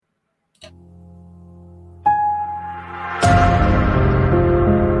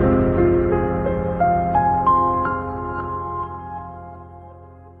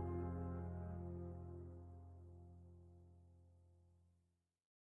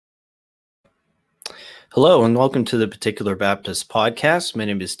Hello and welcome to the Particular Baptist Podcast. My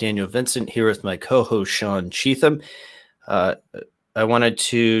name is Daniel Vincent, here with my co-host Sean Cheatham. I wanted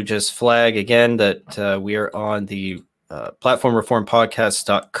to just flag again that we are on the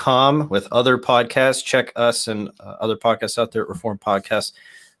platformreformpodcast.com with other podcasts. Check us and other podcasts out there at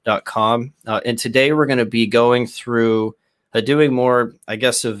reformpodcast.com. And today we're going to be going through doing more, I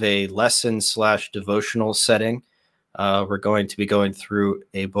guess, of a lesson/devotional setting. We're going to be going through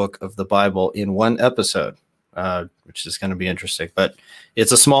a book of the Bible in one episode, which is going to be interesting. But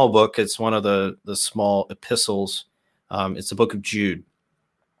it's a small book. It's one of the small epistles. It's the book of Jude.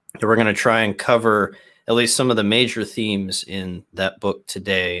 And we're going to try and cover at least some of the major themes in that book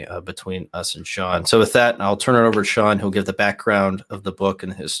today between us and Sean. So with that, I'll turn it over to Sean, who'll give the background of the book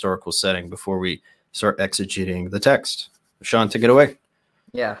and the historical setting before we start exegeting the text. Sean, take it away.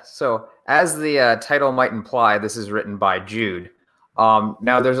 Yeah, so as the title might imply, this is written by Jude.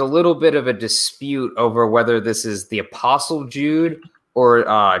 Now, there's a little bit of a dispute over whether this is the Apostle Jude or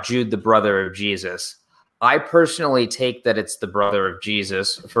Jude, the brother of Jesus. I personally take that it's the brother of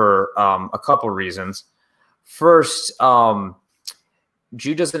Jesus for a couple reasons. First,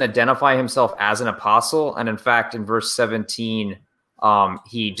 Jude doesn't identify himself as an apostle, and in fact, in verse 17,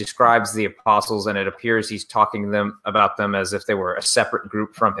 he describes the apostles, and it appears he's talking about them as if they were a separate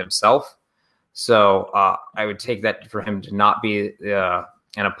group from himself. So I would take that for him to not be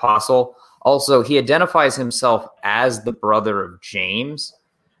an apostle. Also, he identifies himself as the brother of James.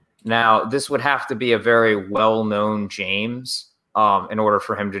 Now, this would have to be a very well-known James in order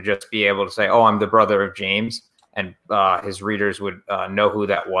for him to just be able to say, "Oh, I'm the brother of James," and his readers would know who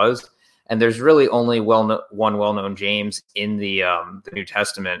that was. And there's really only one well-known James in the New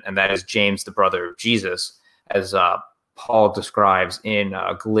Testament, and that is James, the brother of Jesus, as Paul describes in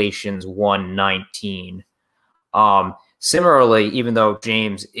Galatians 1:19. Similarly, even though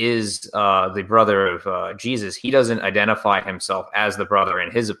James is the brother of Jesus, he doesn't identify himself as the brother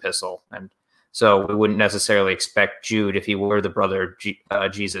in his epistle. And so we wouldn't necessarily expect Jude, if he were the brother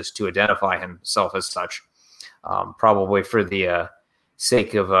of Jesus, to identify himself as such, probably for the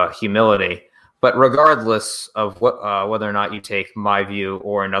sake of humility. But regardless of whether or not you take my view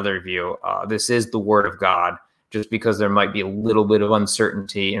or another view, this is the Word of God, just because there might be a little bit of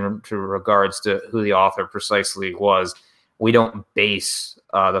uncertainty in regards to who the author precisely was. We don't base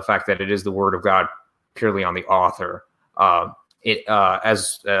the fact that it is the Word of God purely on the author.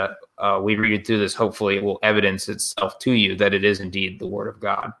 As we read through this, hopefully it will evidence itself to you that it is indeed the Word of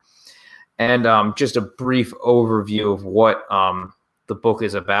God. And just a brief overview of what the book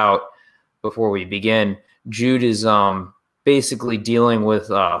is about before we begin. Jude is basically dealing with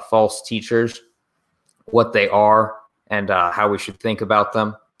false teachers, what they are, and how we should think about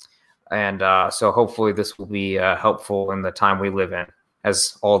them. And so hopefully this will be helpful in the time we live in,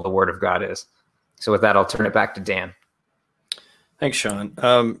 as all the Word of God is. So with that, I'll turn it back to Dan. Thanks, Sean.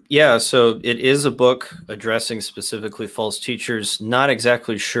 So it is a book addressing specifically false teachers. Not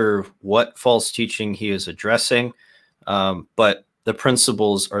exactly sure what false teaching he is addressing, but the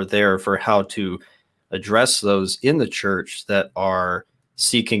principles are there for how to address those in the church that are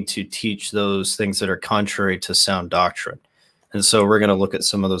seeking to teach those things that are contrary to sound doctrine. And so we're going to look at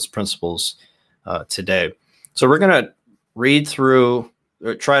some of those principles today. So we're going to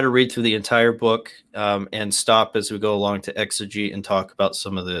try to read through the entire book and stop as we go along to exegete and talk about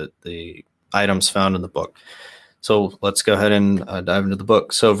some of the items found in the book. So let's go ahead and dive into the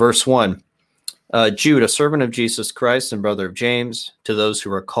book. So verse 1, Jude, a servant of Jesus Christ and brother of James, to those who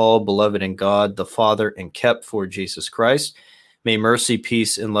are called, beloved in God, the Father, and kept for Jesus Christ, may mercy,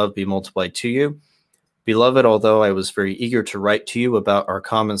 peace, and love be multiplied to you. Beloved, although I was very eager to write to you about our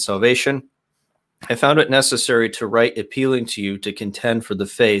common salvation, I found it necessary to write appealing to you to contend for the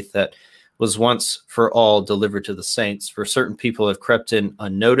faith that was once for all delivered to the saints. For certain people have crept in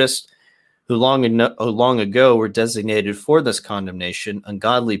unnoticed, who long ago were designated for this condemnation,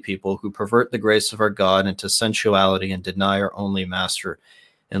 ungodly people who pervert the grace of our God into sensuality and deny our only Master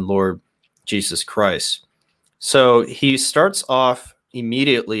and Lord Jesus Christ. So he starts off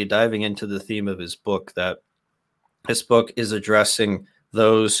immediately diving into the theme of his book, that this book is addressing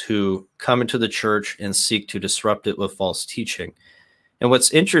those who come into the church and seek to disrupt it with false teaching. And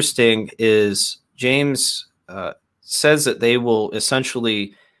what's interesting is James says that they will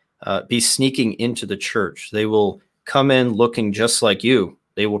essentially be sneaking into the church. They will come in looking just like you.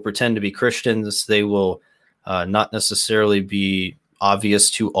 They will pretend to be Christians. They will not necessarily be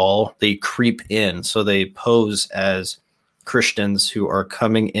obvious to all. They creep in. So they pose as Christians who are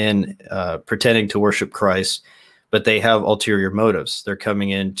coming in pretending to worship Christ, but they have ulterior motives. They're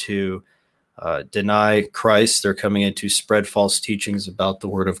coming in to deny Christ. They're coming in to spread false teachings about the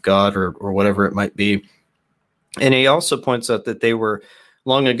Word of God or whatever it might be. And he also points out that they were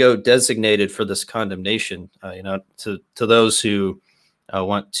long ago designated for this condemnation, to those who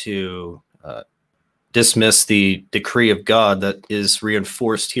want to dismiss the decree of God that is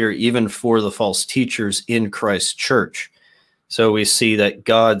reinforced here, even for the false teachers in Christ's church. So we see that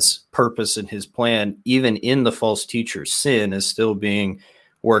God's purpose and his plan, even in the false teacher's sin, is still being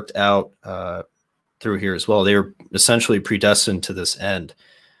worked out through here as well. They are essentially predestined to this end.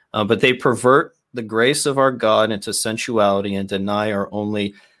 But they pervert the grace of our God into sensuality and deny our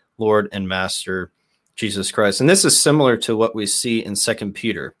only Lord and Master, Jesus Christ. And this is similar to what we see in 2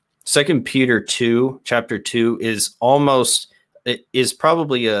 Peter. 2 Peter 2, chapter 2 is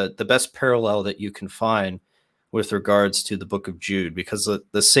probably the best parallel that you can find with regards to the book of Jude, because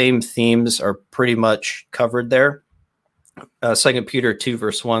the same themes are pretty much covered there. 2 Peter 2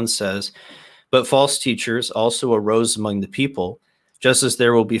 verse 1 says, "But false teachers also arose among the people, just as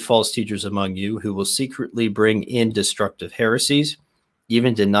there will be false teachers among you who will secretly bring in destructive heresies,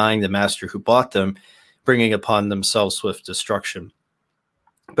 even denying the master who bought them, bringing upon themselves swift destruction."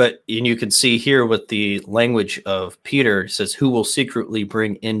 And you can see here with the language of Peter, it says, who will secretly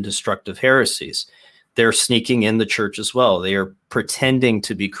bring in destructive heresies. They're sneaking in the church as well. They are pretending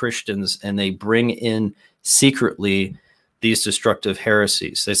to be Christians, and they bring in secretly these destructive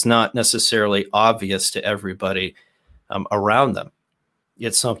heresies. It's not necessarily obvious to everybody around them.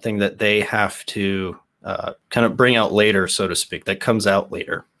 It's something that they have to kind of bring out later, so to speak, that comes out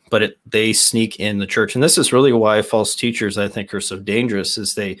later. But they sneak in the church. And this is really why false teachers, I think, are so dangerous,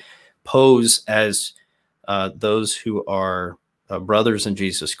 is they pose as those who are brothers in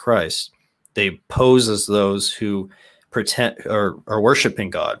Jesus Christ. They pose as those who pretend or are worshiping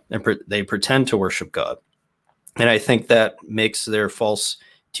God, and they pretend to worship God. And I think that makes their false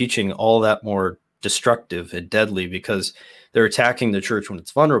teaching all that more destructive and deadly, because they're attacking the church when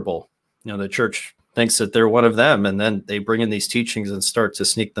it's vulnerable. The church thinks that they're one of them, and then they bring in these teachings and start to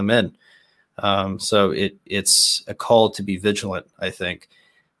sneak them in. So it's a call to be vigilant, I think,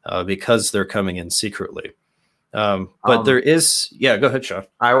 because they're coming in secretly. But there is, go ahead, Sean.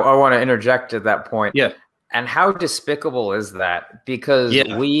 I want to interject at that point. Yeah. And how despicable is that? Because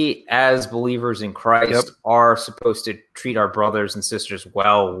we, as believers in Christ, are supposed to treat our brothers and sisters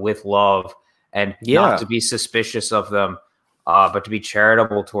well, with love, and not to be suspicious of them, but to be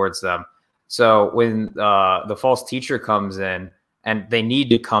charitable towards them. So when the false teacher comes in, and they need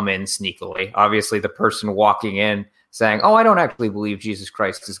to come in sneakily, obviously the person walking in saying, "Oh, I don't actually believe Jesus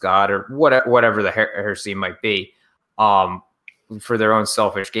Christ is God," or whatever the heresy might be, for their own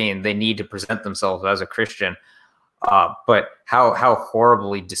selfish gain, they need to present themselves as a Christian. But how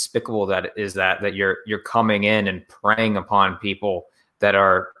horribly despicable that is, that you're coming in and preying upon people that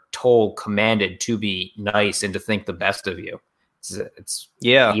are commanded to be nice and to think the best of you. It's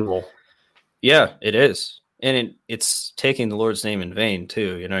evil. Yeah, it is. And it's taking the Lord's name in vain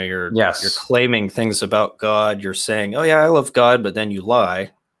too. You're claiming things about God. You're saying, "Oh yeah, I love God," but then you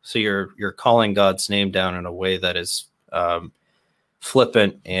lie. So you're calling God's name down in a way that is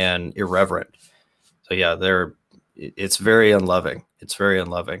flippant and irreverent. So it's very unloving. It's very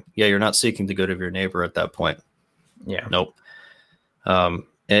unloving. Yeah, you're not seeking the good of your neighbor at that point. Yeah. Nope.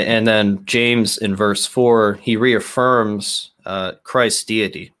 And then James in verse 4, he reaffirms Christ's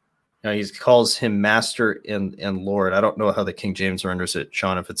deity. He calls him Master and Lord. I don't know how the King James renders it,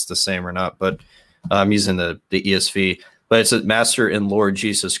 Sean, if it's the same or not, but I'm using the ESV. But it's a Master and Lord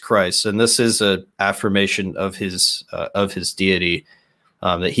Jesus Christ, and this is an affirmation of his deity,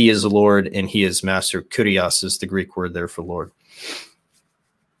 that he is Lord and he is Master. Kurios is the Greek word there for Lord.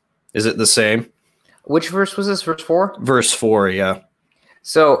 Is it the same? Which verse was this? Verse 4? Verse 4, yeah.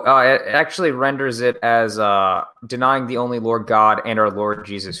 So it actually renders it as denying the only Lord God and our Lord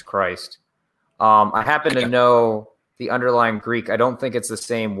Jesus Christ. I happen to know the underlying Greek. I don't think it's the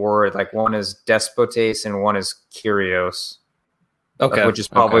same word. Like, one is despotes and one is kurios. Okay. Which is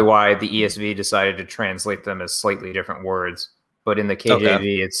probably why the ESV decided to translate them as slightly different words. But in the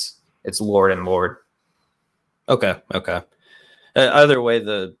KJV, it's Lord and Lord. Okay. Either way,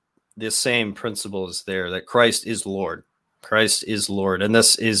 the same principle is there, that Christ is Lord. Christ is Lord, and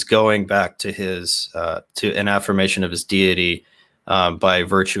this is going back to his to an affirmation of his deity by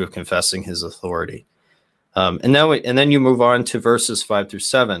virtue of confessing his authority. And then you move on to verses 5 through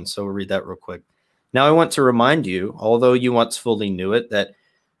 7. So we'll read that real quick. "Now I want to remind you, although you once fully knew it, that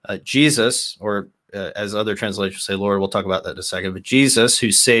Jesus, or as other translations say, Lord, we'll talk about that in a second, but Jesus,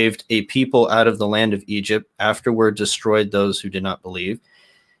 who saved a people out of the land of Egypt, afterward destroyed those who did not believe,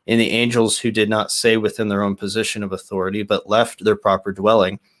 and the angels who did not stay within their own position of authority, but left their proper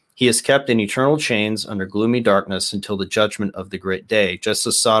dwelling. He is kept in eternal chains under gloomy darkness until the judgment of the great day, just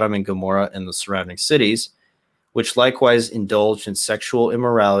as Sodom and Gomorrah and the surrounding cities which likewise indulged in sexual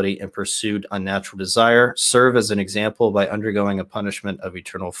immorality and pursued unnatural desire, serve as an example by undergoing a punishment of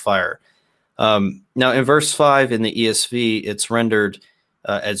eternal fire. Now, in verse 5 in the ESV, it's rendered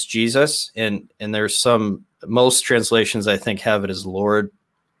as Jesus, and there's most translations, I think, have it as Lord.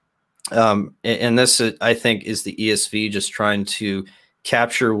 And this, I think, is the ESV just trying to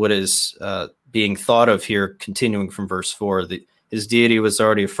capture what is being thought of here, continuing from verse 4. His deity was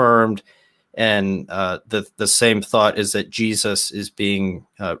already affirmed, and the same thought is that Jesus is being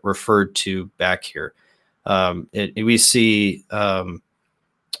referred to back here. We see the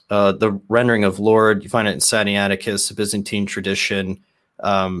rendering of Lord. You find it in Sinaiticus, the Byzantine tradition.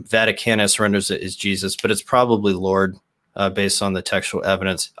 Vaticanus renders it as Jesus, but it's probably Lord based on the textual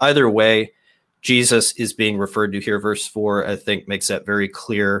evidence. Either way, Jesus is being referred to here. Verse 4, I think, makes that very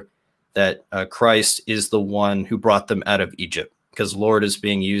clear that Christ is the one who brought them out of Egypt, because Lord is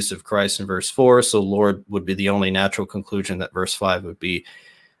being used of Christ in verse 4, so Lord would be the only natural conclusion that verse 5 would be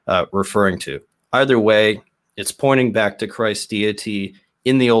referring to. Either way, it's pointing back to Christ's deity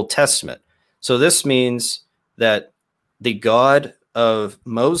in the Old Testament. So this means that the God of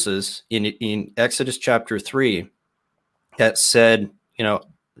Moses in Exodus chapter 3 that said,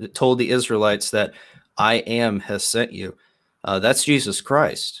 that told the Israelites that I am has sent you, that's Jesus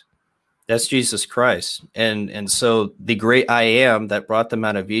Christ. That's Jesus Christ. And so the great I am that brought them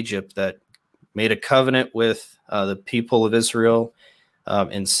out of Egypt, that made a covenant with the people of Israel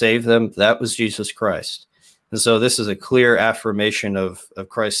and saved them, that was Jesus Christ. And so this is a clear affirmation of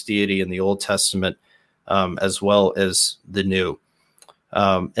Christ's deity in the Old Testament as well as the New.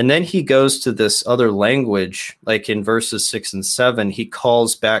 And then he goes to this other language, like in verses 6 and 7, he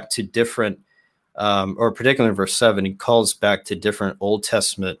calls back to different, or particularly in verse 7, he calls back to different Old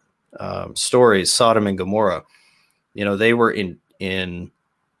Testament stories, Sodom and Gomorrah. They were in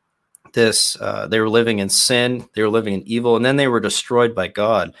this, they were living in sin, they were living in evil, and then they were destroyed by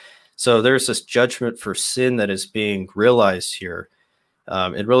God. So there's this judgment for sin that is being realized here.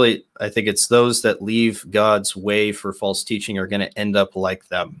 It really, I think it's those that leave God's way for false teaching are going to end up like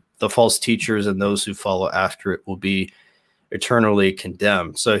them. The false teachers and those who follow after it will be eternally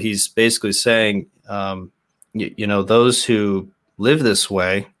condemned. So he's basically saying, those who live this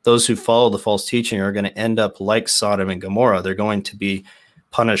way, those who follow the false teaching are going to end up like Sodom and Gomorrah. They're going to be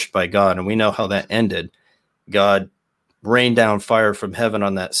punished by God. And we know how that ended. God rained down fire from heaven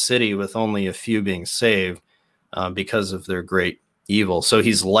on that city with only a few being saved because of their great evil. So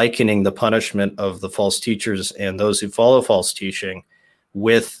he's likening the punishment of the false teachers and those who follow false teaching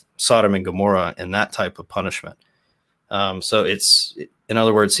with Sodom and Gomorrah and that type of punishment. So it's, in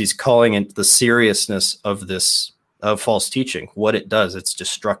other words, he's calling it the seriousness of false teaching, what it does. It's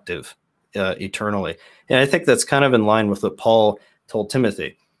destructive eternally. And I think that's kind of in line with what Paul told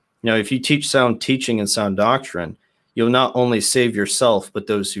Timothy. If you teach sound teaching and sound doctrine, you'll not only save yourself, but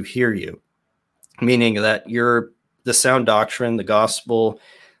those who hear you, meaning that the sound doctrine, the gospel,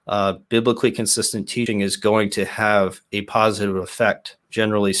 biblically consistent teaching is going to have a positive effect,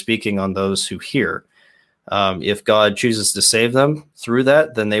 generally speaking, on those who hear. If God chooses to save them through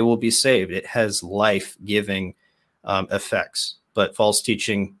that, then they will be saved. It has life-giving effects, but false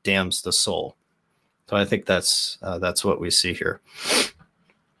teaching damns the soul. So I think that's what we see here.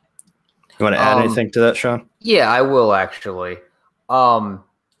 You want to add anything to that, Sean? Yeah, I will actually.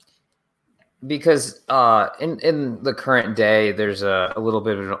 Because in the current day, there's a little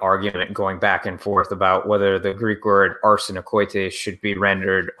bit of an argument going back and forth about whether the Greek word arsenokoites should be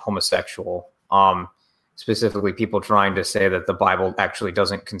rendered homosexual. Specifically, people trying to say that the Bible actually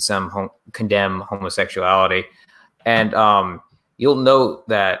doesn't condemn homosexuality. And you'll note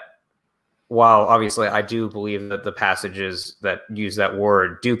that while obviously I do believe that the passages that use that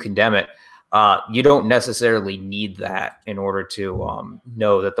word do condemn it, you don't necessarily need that in order to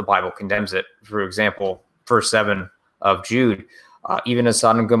know that the Bible condemns it. For example, verse 7 of Jude, even as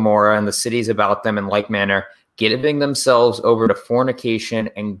Sodom and Gomorrah and the cities about them in like manner, giving themselves over to fornication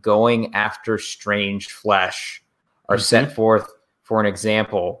and going after strange flesh, are set forth for an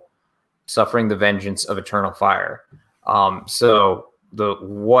example, suffering the vengeance of eternal fire. So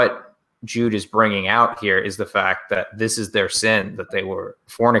what Jude is bringing out here is the fact that this is their sin, that they were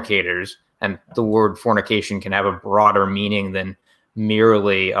fornicators. And the word fornication can have a broader meaning than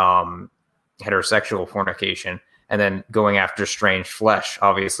merely heterosexual fornication. And then going after strange flesh,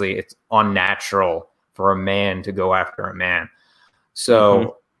 obviously it's unnatural for a man to go after a man.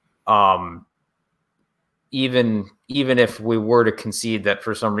 So even if we were to concede that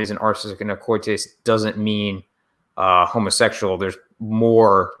for some reason arsenokoites doesn't mean homosexual, there's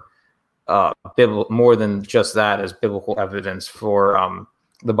more than just that as biblical evidence for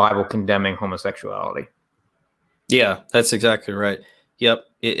the Bible condemning homosexuality. Yeah, that's exactly right. Yep.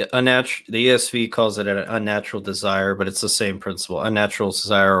 Unnatural. The ESV calls it an unnatural desire, but it's the same principle. Unnatural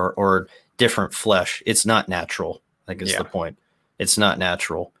desire or different flesh. It's not natural. I think is Yeah. the point. It's not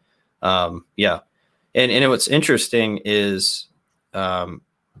natural. Yeah. And what's interesting is um,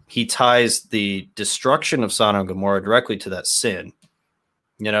 he ties the destruction of Sodom and Gomorrah directly to that sin.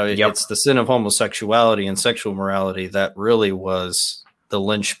 You know, Yep. it's the sin of homosexuality and sexual morality that really was the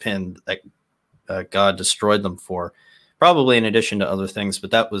linchpin that God destroyed them for, probably in addition to other things,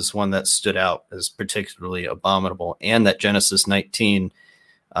 but that was one that stood out as particularly abominable, and that Genesis 19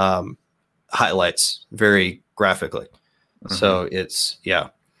 highlights very graphically. Mm-hmm. So it's, yeah.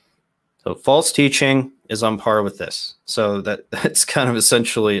 So false teaching is on par with this. So that's kind of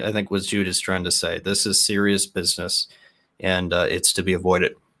essentially, I think, what Jude is trying to say. This is serious business, and it's to be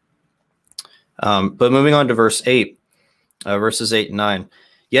avoided. But moving on to verse 8, verses 8 and 9.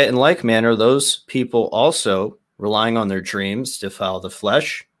 Yet in like manner, those people also, relying on their dreams, defile the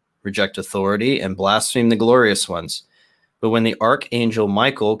flesh, reject authority, and blaspheme the glorious ones. But when the archangel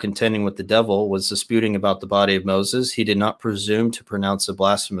Michael, contending with the devil, was disputing about the body of Moses, he did not presume to pronounce a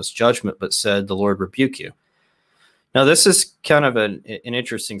blasphemous judgment, but said, "The Lord rebuke you." Now, this is kind of an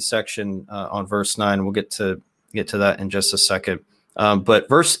interesting section on verse 9. We'll get to that in just a second. But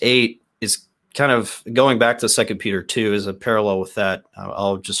verse 8 is kind of going back to 2 Peter 2 is a parallel with that.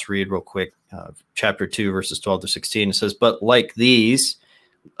 I'll just read real quick. Chapter 2, verses 12 to 16. It says, but these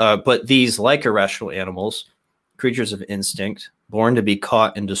like irrational animals, creatures of instinct, born to be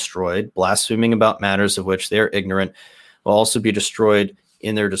caught and destroyed, blaspheming about matters of which they are ignorant, will also be destroyed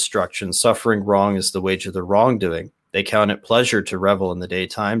in their destruction. Suffering wrong is the wage of their wrongdoing. They count it pleasure to revel in the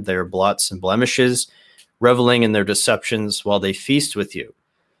daytime. They are blots and blemishes, reveling in their deceptions while they feast with you.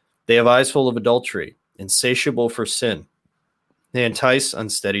 They have eyes full of adultery, insatiable for sin. They entice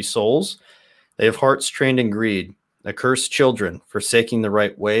unsteady souls. They have hearts trained in greed. Accursed children, forsaking the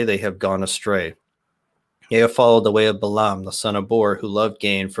right way, they have gone astray. They have followed the way of Balaam, the son of Beor, who loved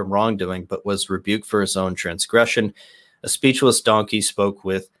gain from wrongdoing, but was rebuked for his own transgression. A speechless donkey spoke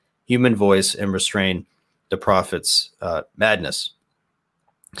with human voice and restrained the prophet's madness.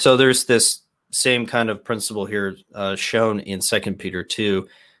 So there's this same kind of principle here shown in 2 Peter 2,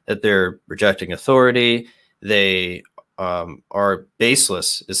 that they're rejecting authority. They are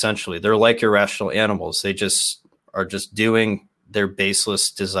baseless, essentially. They're like irrational animals. They are just doing their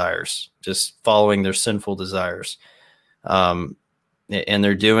baseless desires, just following their sinful desires. And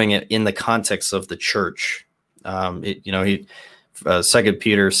they're doing it in the context of the church. Second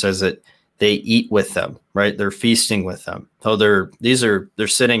Peter says that they eat with them, right? They're feasting with them. So they're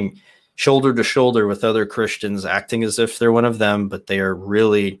sitting shoulder to shoulder with other Christians, acting as if they're one of them, but they are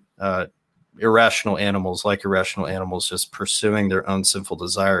really irrational animals, like irrational animals, just pursuing their own sinful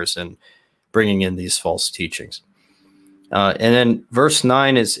desires and bringing in these false teachings. And then verse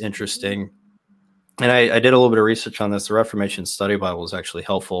 9 is interesting. And I did a little bit of research on this. The Reformation Study Bible is actually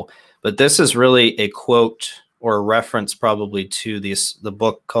helpful. But this is really a quote or a reference probably to the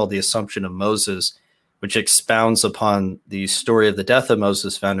book called The Assumption of Moses, which expounds upon the story of the death of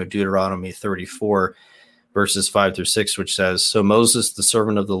Moses found in Deuteronomy 34, verses 5 through 6, which says, So Moses, the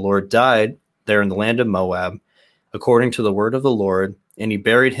servant of the Lord, died there in the land of Moab, according to the word of the Lord, and he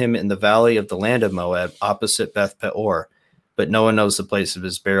buried him in the valley of the land of Moab, opposite Beth Peor. But no one knows the place of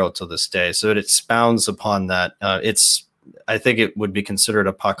his burial till this day. So it expounds upon that. I think it would be considered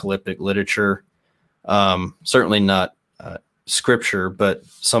apocalyptic literature. Certainly not scripture, but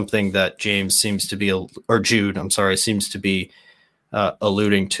something that Jude seems to be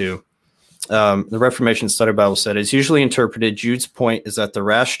alluding to. The Reformation Study Bible said, as usually interpreted, Jude's point is that the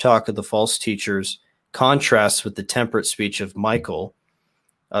rash talk of the false teachers contrasts with the temperate speech of Michael,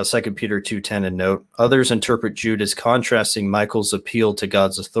 2 Peter 2:10, and note. Others interpret Jude as contrasting Michael's appeal to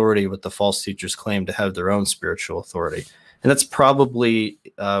God's authority with the false teachers' claim to have their own spiritual authority. And that's probably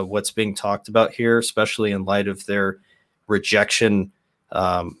what's being talked about here, especially in light of their rejection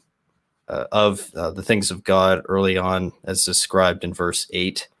of the things of God early on, as described in verse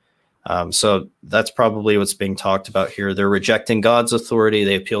 8. So that's probably what's being talked about here. They're rejecting God's authority.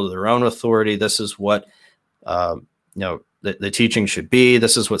 They appeal to their own authority. This is what the teaching should be.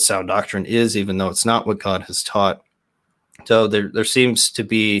 This is what sound doctrine is, even though it's not what God has taught. So there seems to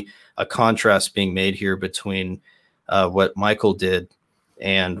be a contrast being made here between what Michael did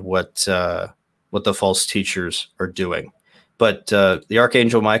and what the false teachers are doing. But the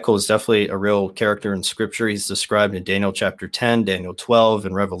Archangel Michael is definitely a real character in Scripture. He's described in Daniel chapter 10, Daniel 12,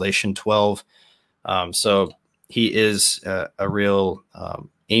 and Revelation 12. So he is a real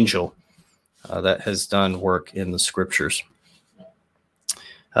angel that has done work in the Scriptures.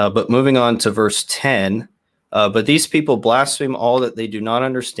 But moving on to verse 10, But these people blaspheme all that they do not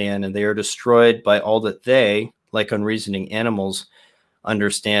understand, and they are destroyed by all that they, like unreasoning animals,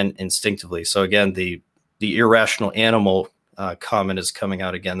 understand instinctively. So again, the irrational animal comment is coming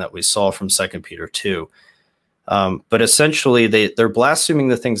out again that we saw from 2 Peter 2. But essentially, they're blaspheming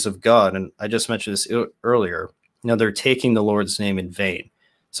the things of God. And I just mentioned this earlier. They're taking the Lord's name in vain.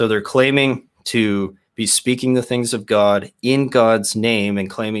 So they're claiming to be speaking the things of God in God's name and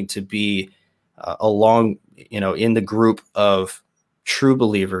claiming to be in the group of true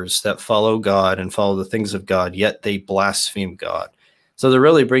believers that follow God and follow the things of God, yet they blaspheme God. So they're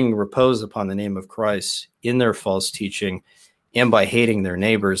really bringing repose upon the name of Christ in their false teaching and by hating their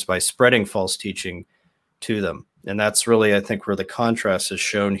neighbors, by spreading false teaching to them. And that's really, I think, where the contrast is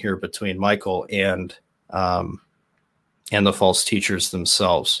shown here between Michael and the false teachers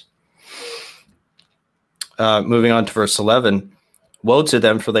themselves. Moving on to verse 11. Woe to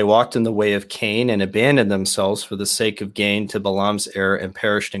them, for they walked in the way of Cain and abandoned themselves for the sake of gain to Balaam's error and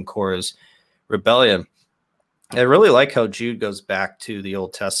perished in Korah's rebellion. I really like how Jude goes back to the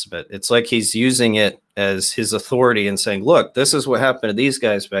Old Testament. It's like he's using it as his authority and saying, look, this is what happened to these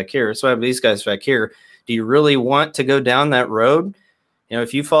guys back here. This is what happened to these guys back here. Do you really want to go down that road?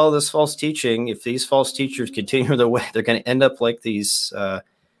 If you follow this false teaching, if these false teachers continue their way, they're going to end up like these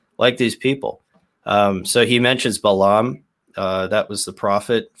people. So he mentions Balaam. That was the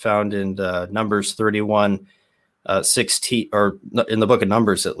prophet found in Numbers 31, 16, or in the book of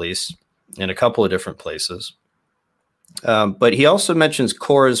Numbers, at least, in a couple of different places. But he also mentions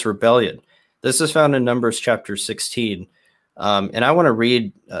Korah's rebellion. This is found in Numbers chapter 16. And I want to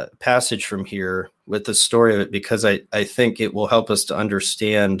read a passage from here with the story of it, because I think it will help us to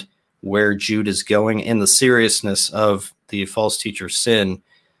understand where Jude is going and the seriousness of the false teacher's sin,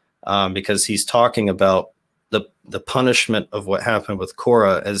 because he's talking about the punishment of what happened with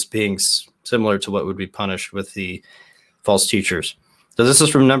Korah as being similar to what would be punished with the false teachers. So this is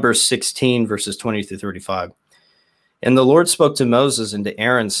from Numbers 16, verses 20 through 35. And the Lord spoke to Moses and to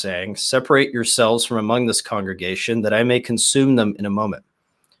Aaron, saying, separate yourselves from among this congregation, that I may consume them in a moment.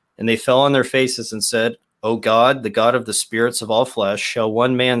 And they fell on their faces and said, O God, the God of the spirits of all flesh, shall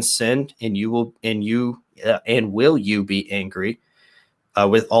one man sin, and will you be angry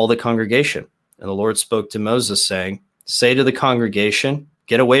with all the congregation? And the Lord spoke to Moses, saying, say to the congregation,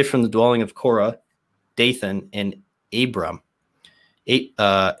 get away from the dwelling of Korah, Dathan, and Abram.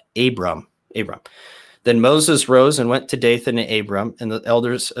 Then Moses rose and went to Dathan and Abram, and the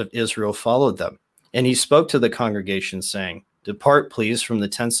elders of Israel followed them. And he spoke to the congregation, saying, depart, please, from the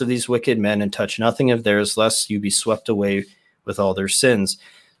tents of these wicked men, and touch nothing of theirs, lest you be swept away with all their sins.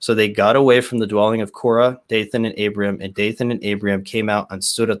 So they got away from the dwelling of Korah, Dathan, and Abram, and Dathan and Abram came out and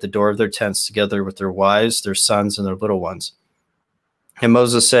stood at the door of their tents together with their wives, their sons, and their little ones. And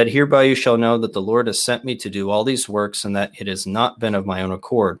Moses said, hereby you shall know that the Lord has sent me to do all these works, and that it has not been of my own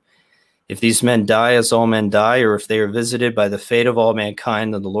accord. If these men die as all men die, or if they are visited by the fate of all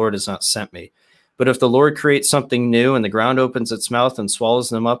mankind, then the Lord has not sent me. But if the Lord creates something new, and the ground opens its mouth and swallows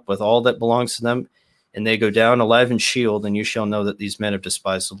them up with all that belongs to them, and they go down alive in Sheol, then you shall know that these men have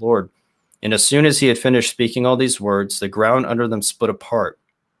despised the Lord. And as soon as he had finished speaking all these words, the ground under them split apart,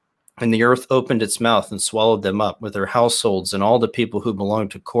 and the earth opened its mouth and swallowed them up with their households and all the people who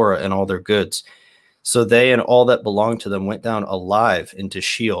belonged to Korah and all their goods. So they and all that belonged to them went down alive into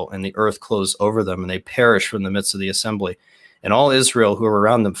Sheol, and the earth closed over them, and they perished from the midst of the assembly. And all Israel who were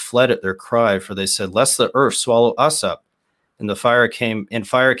around them fled at their cry, for they said, lest the earth swallow us up. And fire came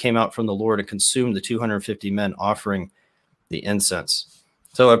out from the Lord and consumed the 250 men offering the incense.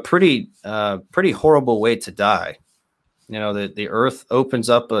 So a pretty horrible way to die. The earth opens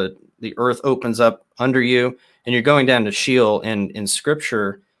up under you, and you're going down to Sheol. And in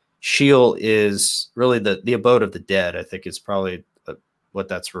Scripture, Sheol is really the abode of the dead. I think is probably what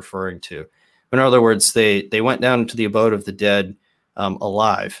that's referring to. In other words, they went down to the abode of the dead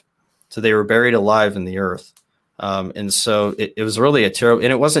alive. So they were buried alive in the earth. And so it was really a terrible,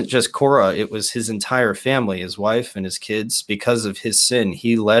 and it wasn't just Korah, it was his entire family, his wife and his kids. Because of his sin,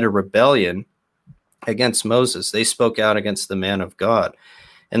 he led a rebellion against Moses. They spoke out against the man of God.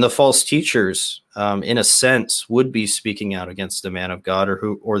 And the false teachers, in a sense, would be speaking out against the man of God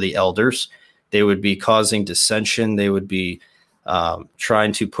or the elders. They would be causing dissension. They would be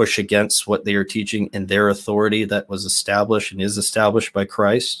trying to push against what they are teaching in their authority that was established and is established by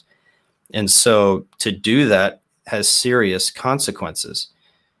Christ. And so to do that has serious consequences.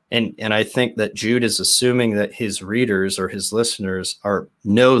 And I think that Jude is assuming that his readers or his listeners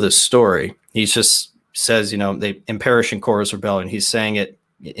know the story. He just says, they perish in Korah's rebellion. He's saying it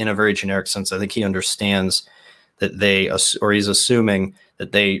in a very generic sense. I think he understands that he's assuming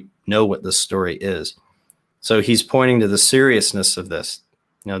that they know what the story is. So he's pointing to the seriousness of this.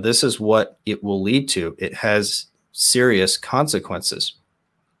 This is what it will lead to. It has serious consequences.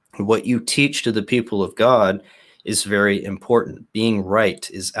 What you teach to the people of God is very important. Being right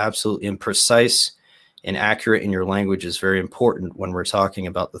is absolutely imprecise, and accurate in your language is very important when we're talking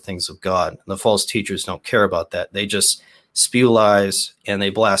about the things of God. The false teachers don't care about that. They just spew lies and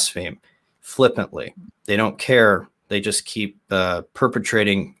they blaspheme flippantly. They don't care. They just keep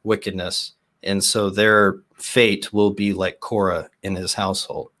perpetrating wickedness. And so their fate will be like Korah in his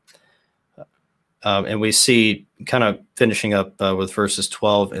household. And we see, kind of finishing up with verses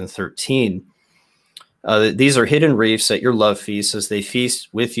 12 and 13, these are hidden reefs at your love feasts as they feast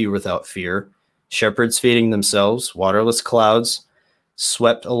with you without fear. Shepherds feeding themselves, waterless clouds,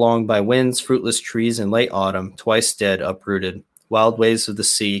 swept along by winds, fruitless trees in late autumn, twice dead, uprooted, wild waves of the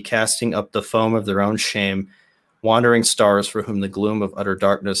sea, casting up the foam of their own shame, wandering stars for whom the gloom of utter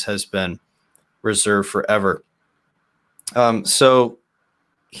darkness has been reserved forever. So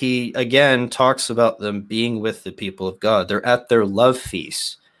he again talks about them being with the people of God. They're at their love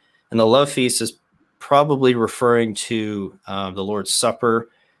feast. And the love feast is probably referring to the Lord's Supper.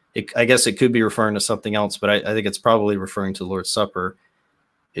 I guess it could be referring to something else, but I think it's probably referring to the Lord's Supper.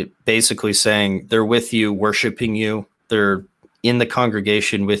 It basically saying they're with you, worshiping you. They're in the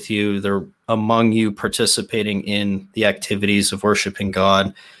congregation with you. They're among you, participating in the activities of worshiping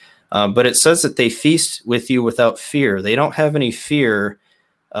God. But it says that they feast with you without fear. They don't have any fear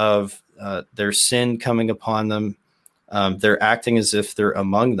of their sin coming upon them. They're acting as if they're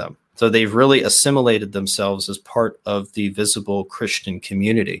among them. So they've really assimilated themselves as part of the visible Christian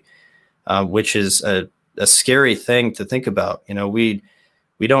community, which is a scary thing to think about. We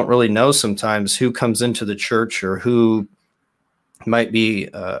don't really know sometimes who comes into the church or who might be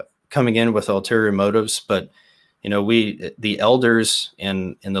coming in with ulterior motives, but the elders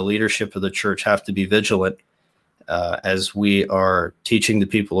and the leadership of the church have to be vigilant as we are teaching the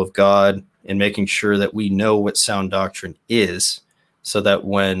people of God and making sure that we know what sound doctrine is, so that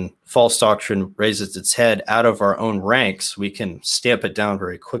when false doctrine raises its head out of our own ranks, we can stamp it down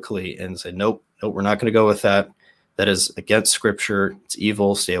very quickly and say, nope, we're not going to go with that. That is against Scripture. It's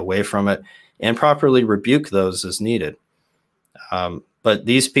evil. Stay away from it, and properly rebuke those as needed. But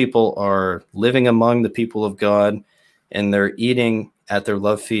these people are living among the people of God, and they're eating at their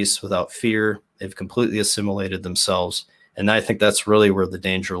love feasts without fear. They've completely assimilated themselves. And I think that's really where the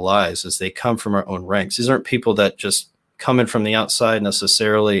danger lies, is they come from our own ranks. These aren't people that just come in from the outside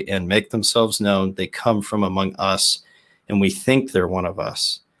necessarily and make themselves known. They come from among us, and we think they're one of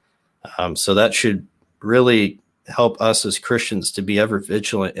us. So that should really help us as Christians to be ever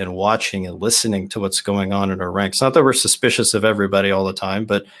vigilant and watching and listening to what's going on in our ranks. Not that we're suspicious of everybody all the time,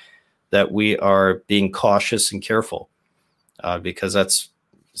 but that we are being cautious and careful, because that's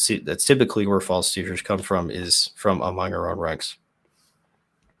typically where false teachers come from, is from among our own ranks.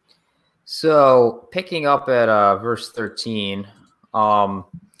 So picking up at verse 13,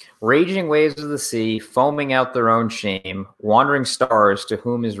 raging waves of the sea, foaming out their own shame, wandering stars to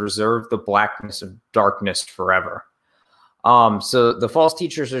whom is reserved the blackness of darkness forever. So the false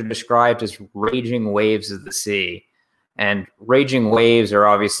teachers are described as raging waves of the sea. And raging waves are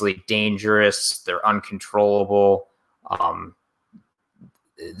obviously dangerous. They're uncontrollable.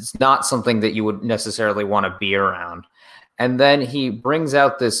 It's not something that you would necessarily want to be around. And then he brings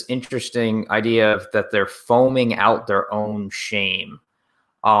out this interesting idea of that they're foaming out their own shame.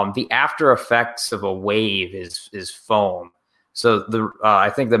 The after effects of a wave is foam. So I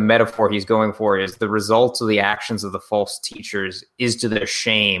think the metaphor he's going for is the results of the actions of the false teachers is to their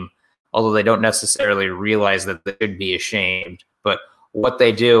shame, although they don't necessarily realize that they should be ashamed. But what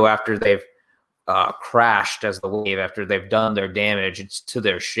they do after they've crashed as the wave, after they've done their damage, it's to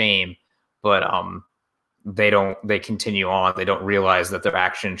their shame. But they continue on. They don't realize that their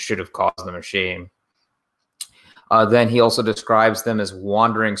actions should have caused them a shame. Then he also describes them as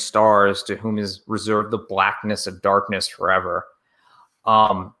wandering stars to whom is reserved the blackness of darkness forever.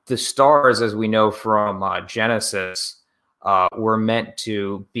 The stars, as we know from Genesis, were meant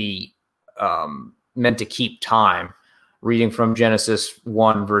to be meant to keep time. Reading from Genesis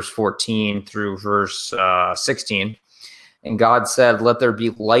 1, verse 14 through verse 16. And God said, "Let there be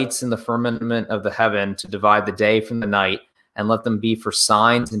lights in the firmament of the heaven to divide the day from the night, and let them be for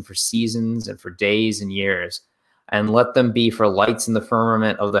signs and for seasons and for days and years. And let them be for lights in the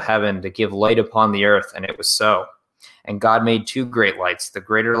firmament of the heaven to give light upon the earth." And it was so. And God made two great lights, the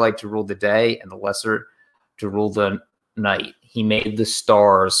greater light to rule the day and the lesser to rule the night. He made the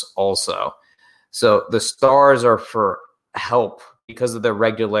stars also. So the stars are for help. Because of their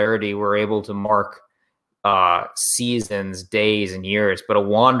regularity, we're able to mark seasons, days, and years. But a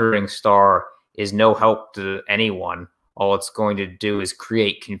wandering star is no help to anyone. All it's going to do is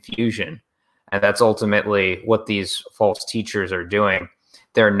create confusion. And that's ultimately what these false teachers are doing.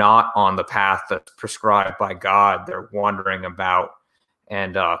 They're not on the path that's prescribed by God. They're wandering about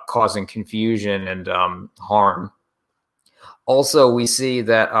and causing confusion and harm. Also, we see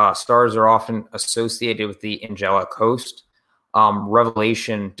that stars are often associated with the angelic host.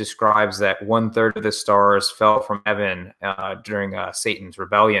 Revelation describes that 1/3 of the stars fell from heaven during Satan's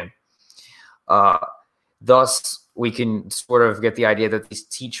rebellion. Thus, we can sort of get the idea that these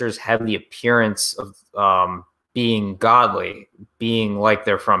teachers have the appearance of being godly, being like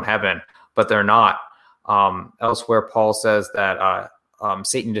they're from heaven, but they're not. Elsewhere, Paul says that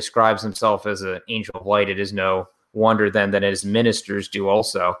Satan describes himself as an angel of light. It is no wonder then that his ministers do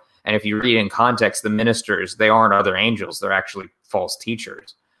also. And if you read in context, the ministers, they aren't other angels. They're actually false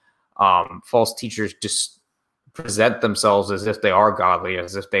teachers. False teachers just present themselves as if they are godly,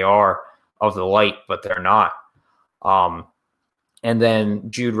 as if they are of the light, but they're not. And then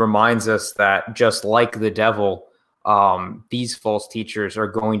Jude reminds us that just like the devil, these false teachers are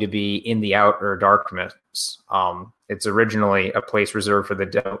going to be in the outer darkness. It's originally a place reserved for the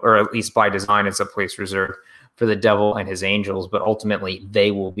devil, or at least by design, it's a place reserved for the devil and his angels, but ultimately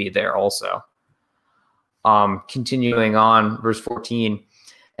they will be there also. Continuing on, verse 14,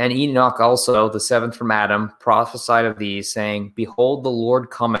 and Enoch also, the seventh from Adam, prophesied of these, saying, Behold, the Lord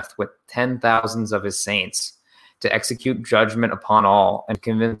cometh with 10,000s of his saints, to execute judgment upon all, and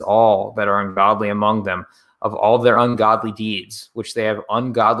convince all that are ungodly among them of all their ungodly deeds, which they have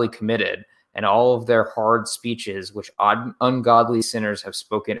ungodly committed, and all of their hard speeches, which ungodly sinners have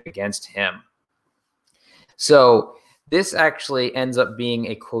spoken against him. So this actually ends up being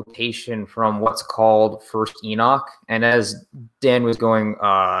a quotation from what's called First Enoch. And as Dan was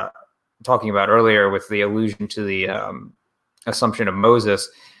talking about earlier with the allusion to the assumption of Moses,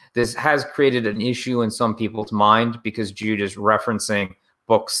 this has created an issue in some people's mind because Jude is referencing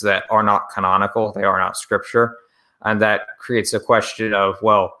books that are not canonical. They are not scripture. And that creates a question of,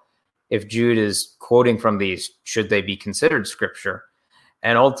 well, if Jude is quoting from these, should they be considered scripture?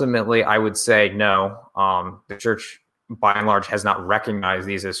 And ultimately, I would say no. The church, by and large, has not recognized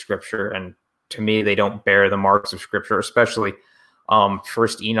these as scripture. And to me, they don't bear the marks of scripture, especially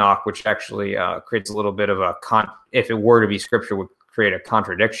First Enoch, which actually creates a little bit of if it were to be scripture, would create a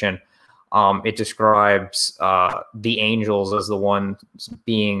contradiction. It describes the angels as the ones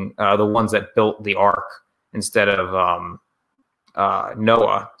being the ones that built the ark instead of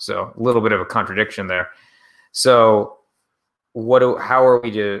Noah. So a little bit of a contradiction there. So how are we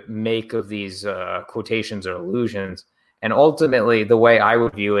to make of these quotations or allusions? And ultimately, the way I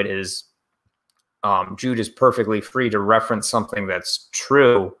would view it is Jude is perfectly free to reference something that's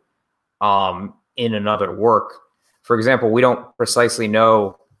true in another work. For example, we don't precisely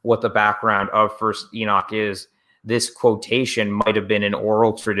know what the background of First Enoch is. This quotation might have been an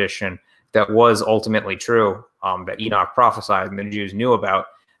oral tradition that was ultimately true, that Enoch prophesied and the Jews knew about.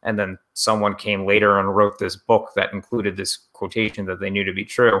 And then someone came later and wrote this book that included this quotation that they knew to be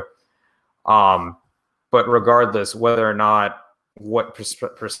true. But regardless, whether or not what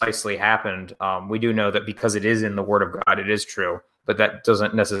precisely happened, we do know that because it is in the Word of God, it is true. But that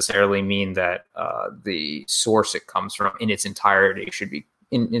doesn't necessarily mean that the source it comes from in its entirety should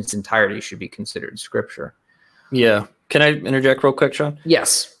be considered scripture. Yeah. Can I interject real quick, Sean?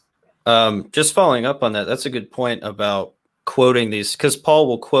 Yes. Just following up on that, that's a good point about quoting these, because Paul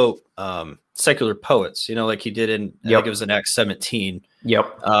will quote secular poets, like he did in, I think it was in Acts 17.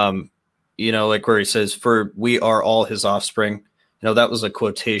 Yep. Like where he says, for we are all his offspring. That was a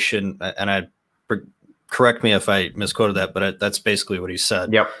quotation, and correct me if I misquoted that, but that's basically what he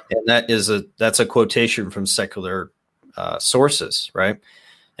said. Yep. And that's a quotation from secular sources, right?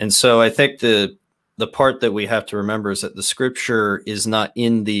 And so I think the part that we have to remember is that the scripture is not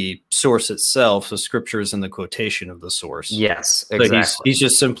in the source itself. The scripture is in the quotation of the source. Yes, exactly. So he's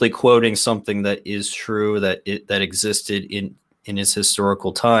just simply quoting something that is true, that existed in his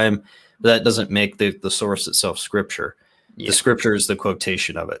historical time. But that doesn't make the source itself scripture. Yeah. The scripture is the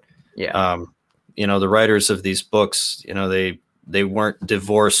quotation of it. Yeah. The writers of these books, they weren't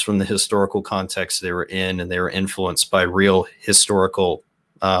divorced from the historical context they were in, and they were influenced by real historical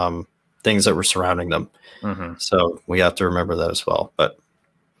things that were surrounding them. Mm-hmm. So we have to remember that as well. But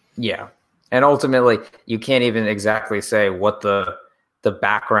yeah, and ultimately, you can't even exactly say what the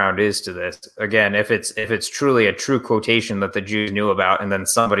background is to this. Again, if it's truly a true quotation that the Jews knew about, and then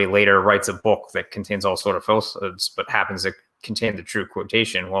somebody later writes a book that contains all sort of falsehoods, but happens to contain the true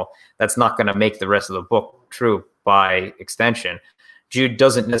quotation, well, that's not going to make the rest of the book true by extension. Jude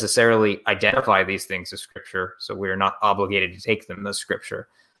doesn't necessarily identify these things as scripture, so we are not obligated to take them as scripture.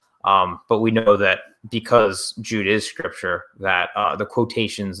 But we know that because Jude is scripture, that the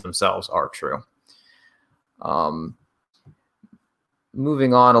quotations themselves are true.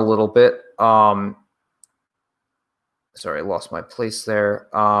 Moving on a little bit. Sorry, I lost my place there.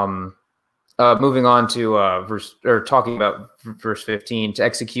 Moving on to talking about verse 15, to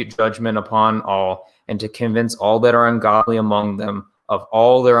execute judgment upon all, and to convince all that are ungodly among them of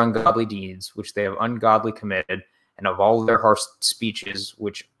all their ungodly deeds, which they have ungodly committed, and of all their harsh speeches,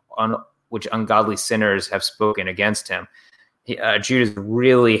 which ungodly sinners have spoken against him. Jude is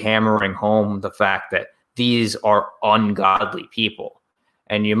really hammering home the fact that these are ungodly people.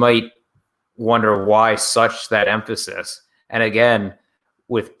 And you might wonder why such that emphasis. And again,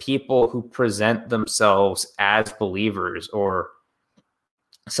 with people who present themselves as believers, or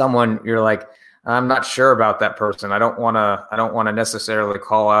someone you're like, I'm not sure about that person. I don't want to necessarily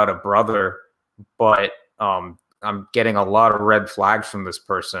call out a brother, but I'm getting a lot of red flags from this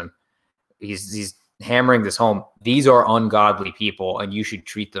person. He's hammering this home. These are ungodly people, and you should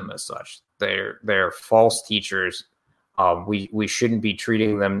treat them as such. They're false teachers. We shouldn't be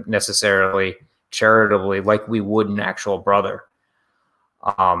treating them necessarily charitably like we would an actual brother.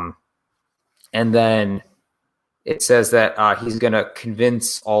 And then it says that he's going to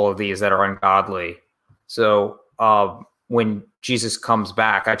convince all of these that are ungodly. So when Jesus comes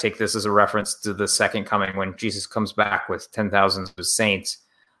back, I take this as a reference to the second coming, when Jesus comes back with 10,000s of saints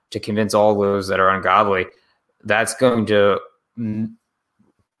to convince all those that are ungodly. That's going to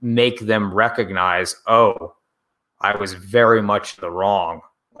make them recognize, oh, I was very much the wrong.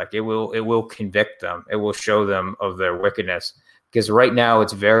 Like it will convict them. It will show them of their wickedness. Because right now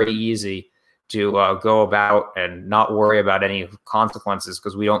it's very easy to go about and not worry about any consequences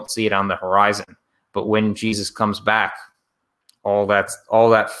because we don't see it on the horizon. But when Jesus comes back, all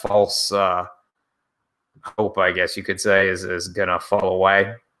that false hope, I guess you could say, is gonna fall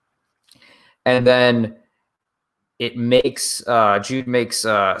away. And then it makes Jude makes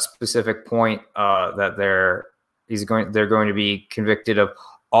a specific point that they're going to be convicted of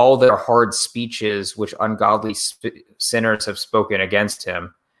all their hard speeches which ungodly sinners have spoken against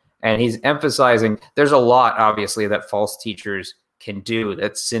him. And he's emphasizing there's a lot, obviously, that false teachers can do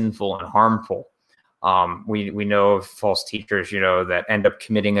that's sinful and harmful. We know of false teachers, that end up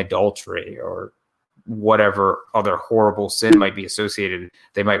committing adultery or whatever other horrible sin might be associated.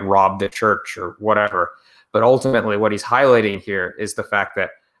 They might rob the church or whatever. But ultimately, what he's highlighting here is the fact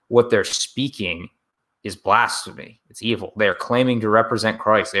that what they're speaking is blasphemy. It's evil. They're claiming to represent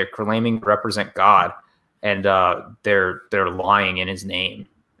Christ. They're claiming to represent God, and they're lying in his name.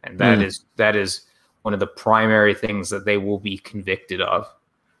 And that is one of the primary things that they will be convicted of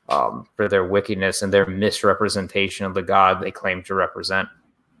for their wickedness and their misrepresentation of the God they claim to represent.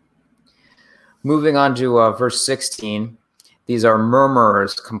 Moving on to verse 16, these are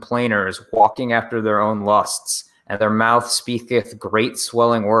murmurers, complainers, walking after their own lusts, and their mouth speaketh great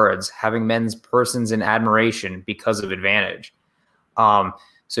swelling words, having men's persons in admiration because of advantage.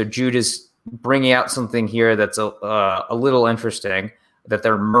 So Jude is bringing out something here that's a little interesting, that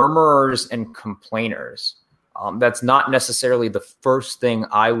they're murmurers and complainers. That's not necessarily the first thing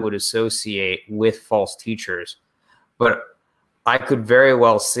I would associate with false teachers, but I could very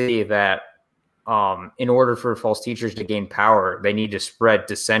well see that in order for false teachers to gain power, they need to spread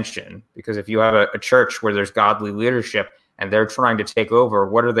dissension. Because if you have a church where there's godly leadership and they're trying to take over,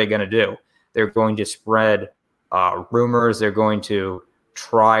 what are they going to do? They're going to spread rumors. They're going to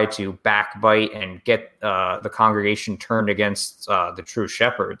try to backbite and get the congregation turned against the true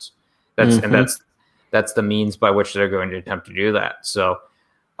shepherds. And that's the means by which they're going to attempt to do that. So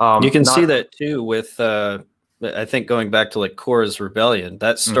you can see that too with I think going back to like Korah's rebellion,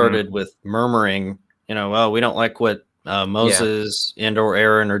 that started with murmuring, well, we don't like what Moses and or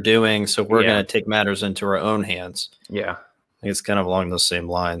Aaron are doing, so we're going to take matters into our own hands. Yeah. I think it's kind of along those same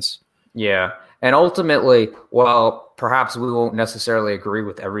lines. Yeah. And ultimately, while perhaps we won't necessarily agree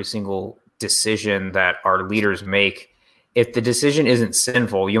with every single decision that our leaders make, if the decision isn't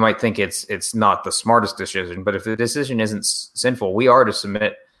sinful, you might think it's not the smartest decision, but if the decision isn't sinful, we are to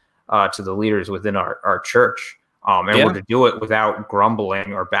submit to the leaders within our church. And we're to do it without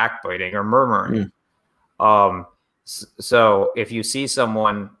grumbling or backbiting or murmuring. So if you see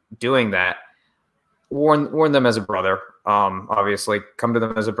someone doing that, warn them as a brother. Obviously, come to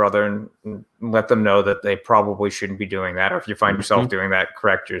them as a brother and let them know that they probably shouldn't be doing that. Or if you find yourself doing that,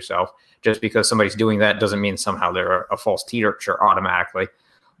 correct yourself. Just because somebody's doing that doesn't mean somehow they're a false teacher automatically.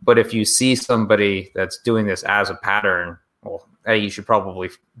 But if you see somebody that's doing this as a pattern, well, you should probably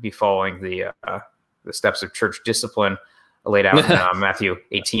be following the steps of church discipline laid out in Matthew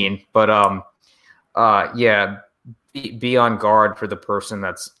 18. But be on guard for the person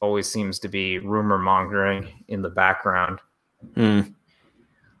that's always seems to be rumor mongering in the background.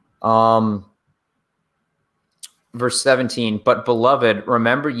 Verse 17, but beloved,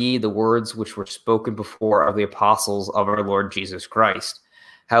 remember ye the words which were spoken before of the apostles of our Lord Jesus Christ,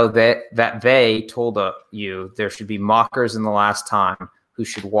 how that they told you there should be mockers in the last time who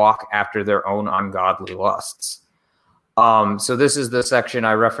should walk after their own ungodly lusts. So this is the section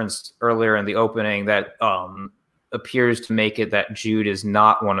I referenced earlier in the opening that appears to make it that Jude is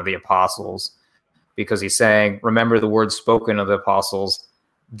not one of the apostles, because he's saying, remember the words spoken of the apostles,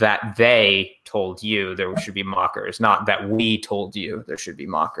 that they told you there should be mockers, not that we told you there should be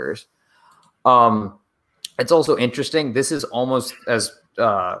mockers. It's also interesting. This is almost, as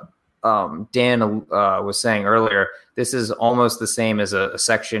Dan was saying earlier, this is almost the same as a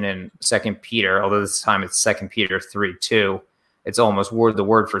section in 2 Peter, although this time it's 2 Peter 3:2. It's almost word the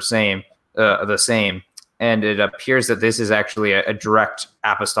word for the same. And it appears that this is actually a direct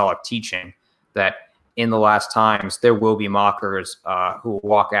apostolic teaching, that in the last times, there will be mockers who will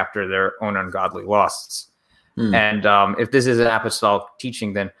walk after their own ungodly lusts. And if this is an apostolic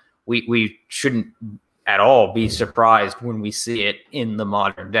teaching, then we shouldn't at all be surprised when we see it in the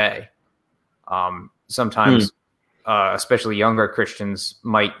modern day. Sometimes, especially younger Christians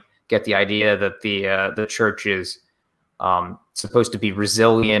might get the idea that the church is supposed to be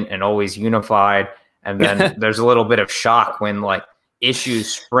resilient and always unified. And then there's a little bit of shock when like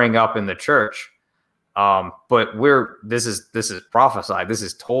issues spring up in the church. But this is prophesied. This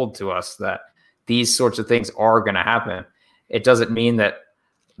is told to us that these sorts of things are going to happen. It doesn't mean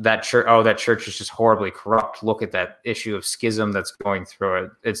that church is just horribly corrupt. Look at that issue of schism that's going through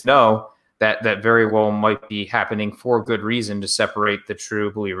it. It's that very well might be happening for good reason, to separate the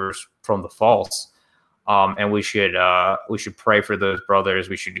true believers from the false. And we should pray for those brothers.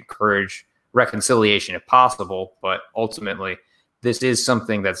 We should encourage reconciliation if possible. But ultimately, this is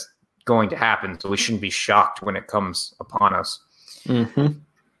something that's going to happen, so we shouldn't be shocked when it comes upon us.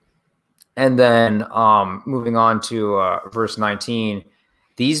 And then moving on to verse 19,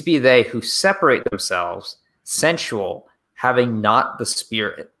 these be they who separate themselves, sensual, having not the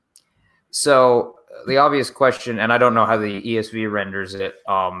Spirit. So the obvious question, and I don't know how the ESV renders it,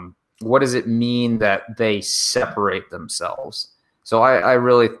 what does it mean that they separate themselves? So I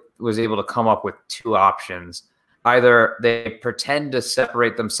really was able to come up with two options. Either they pretend to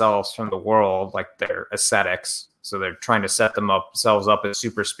separate themselves from the world, like they're ascetics, so they're trying to set themselves up as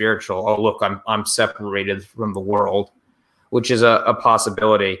super spiritual. Oh, look, I'm separated from the world, which is a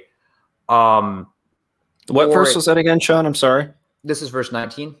possibility. What verse was that again, Sean? I'm sorry. This is verse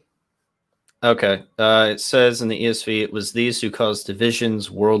 19. Okay. It says in the ESV, it was these who caused divisions,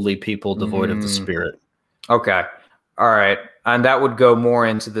 worldly people devoid of the Spirit. Okay. All right. And that would go more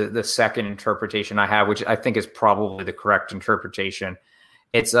into the second interpretation I have, which I think is probably the correct interpretation.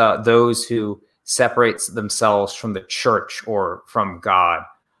 It's those who separates themselves from the church or from God.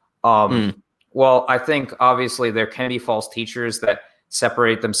 Well, I think obviously there can be false teachers that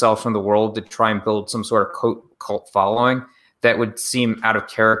separate themselves from the world to try and build some sort of cult following. That would seem out of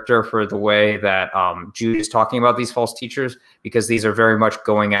character for the way that Jude is talking about these false teachers, because these are very much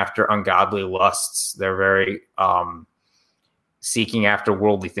going after ungodly lusts. They're very seeking after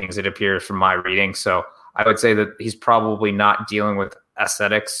worldly things, it appears from my reading. So I would say that he's probably not dealing with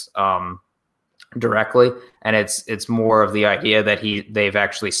ascetics directly, and it's more of the idea that they've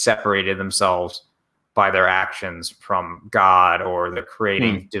actually separated themselves by their actions from God, or they're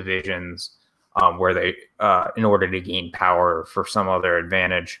creating divisions where they in order to gain power for some other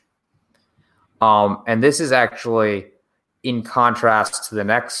advantage. And this is actually in contrast to the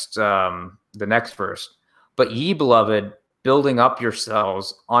next verse. But ye, beloved, building up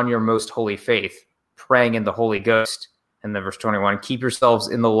yourselves on your most holy faith, praying in the Holy Ghost. And then verse 21, keep yourselves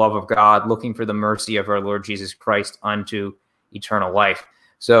in the love of God, looking for the mercy of our Lord Jesus Christ unto eternal life.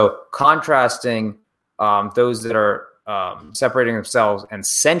 So contrasting those that are separating themselves and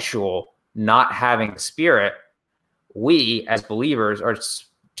sensual, not having the Spirit, we as believers are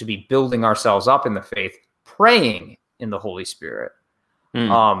to be building ourselves up in the faith, praying in the Holy Spirit.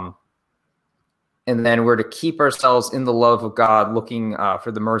 And then we're to keep ourselves in the love of God, looking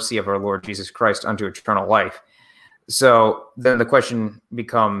for the mercy of our Lord Jesus Christ unto eternal life. So then the question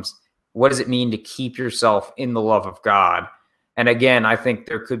becomes, what does it mean to keep yourself in the love of God? And again, I think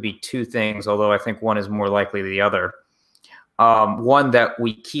there could be two things, although I think one is more likely than the other. One, that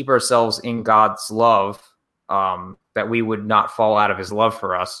we keep ourselves in God's love, that we would not fall out of his love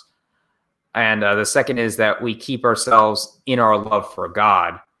for us. And the second is that we keep ourselves in our love for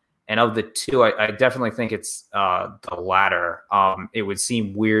God. And of the two, I definitely think it's the latter. It would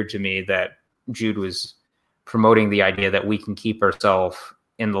seem weird to me that Jude was promoting the idea that we can keep ourselves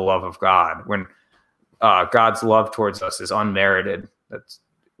in the love of God when God's love towards us is unmerited. That's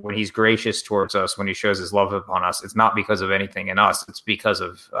when he's gracious towards us, when he shows his love upon us, it's not because of anything in us. It's because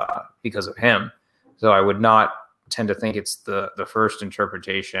of him. So I would not tend to think it's the first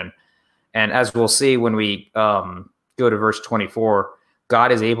interpretation. And as we'll see when we go to verse 24,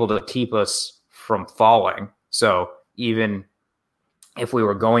 God is able to keep us from falling. So even if we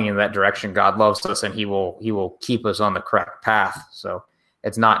were going in that direction, God loves us and he will keep us on the correct path. So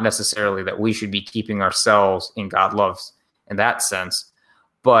it's not necessarily that we should be keeping ourselves in God loves in that sense.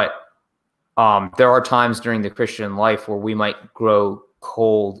 But there are times during the Christian life where we might grow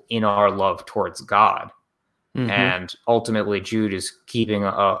cold in our love towards God. Mm-hmm. And ultimately, Jude is giving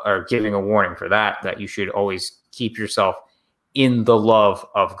a warning for that you should always keep yourself in the love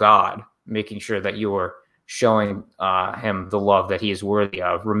of God, making sure that you are showing him the love that he is worthy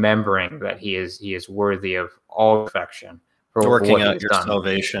of, remembering that he is worthy of all affection for working out your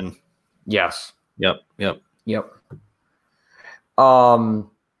salvation. Yes. Yep.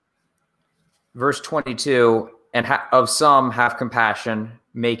 Verse 22, and of some have compassion,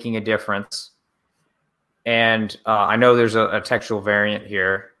 making a difference. And I know there's a textual variant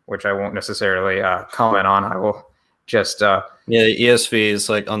here, which I won't necessarily comment on. I will just the ESV is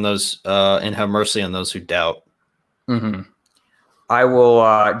like on those and have mercy on those who doubt. Mm-hmm. I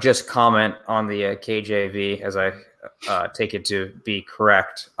will just comment on the KJV as I take it to be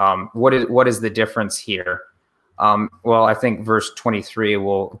correct. What is the difference here? Well, I think verse 23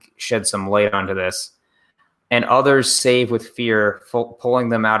 will shed some light onto this. And others save with fear, pulling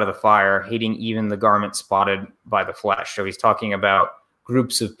them out of the fire, hating even the garment spotted by the flesh. So he's talking about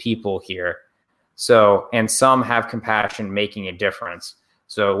groups of people here. So, and some have compassion, making a difference.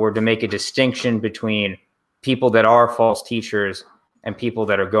 So we're to make a distinction between people that are false teachers and people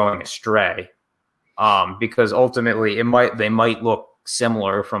that are going astray. Because ultimately they might look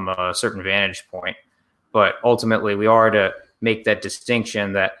similar from a certain vantage point. But ultimately, we are to make that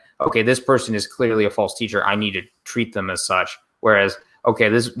distinction that, okay, this person is clearly a false teacher. I need to treat them as such. Whereas, okay,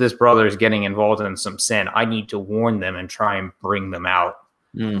 this brother is getting involved in some sin. I need to warn them and try and bring them out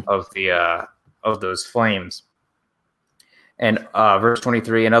of those flames. And verse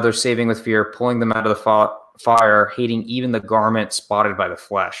 23, and others saving with fear, pulling them out of the fire, hating even the garment spotted by the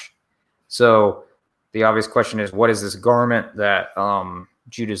flesh. So the obvious question is, what is this garment that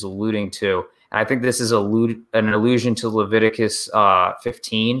Jude is alluding to? And I think this is an allusion to Leviticus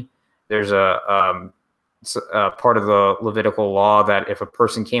 15. There's a part of the Levitical law that if a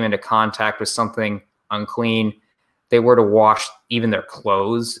person came into contact with something unclean, they were to wash even their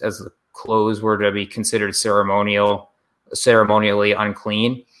clothes, as the clothes were to be considered ceremonially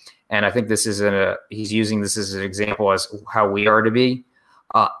unclean. And I think this is he's using this as an example as how we are to be.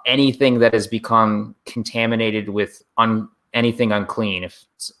 Anything that has become contaminated with anything unclean, if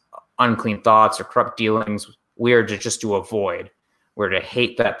it's unclean thoughts or corrupt dealings, we are to avoid. We're to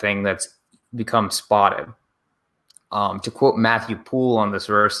hate that thing that's become spotted. To quote Matthew Poole on this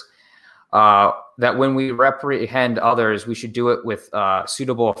verse, that when we reprehend others, we should do it with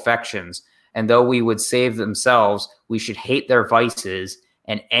suitable affections. And though we would save themselves, we should hate their vices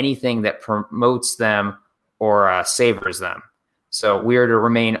and anything that promotes them or savors them. So we are to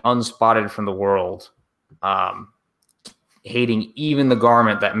remain unspotted from the world, hating even the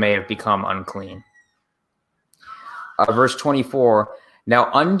garment that may have become unclean. Verse 24,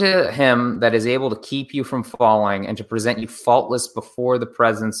 now unto him that is able to keep you from falling and to present you faultless before the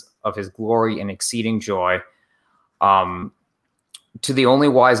presence of his glory and exceeding joy, to the only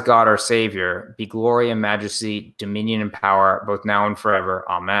wise God, our Savior, be glory and majesty, dominion and power, both now and forever.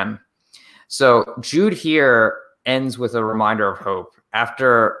 Amen. So Jude here ends with a reminder of hope.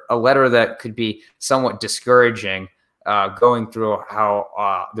 After a letter that could be somewhat discouraging, going through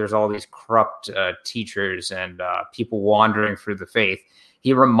how there's all these corrupt teachers and people wandering through the faith,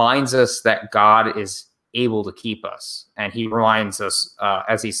 he reminds us that God is able to keep us. And he reminds us,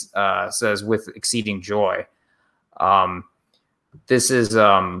 as he says, with exceeding joy. This is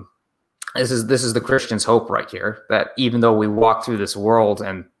the Christian's hope right here, that even though we walk through this world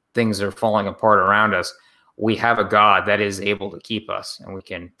and things are falling apart around us, we have a God that is able to keep us, and we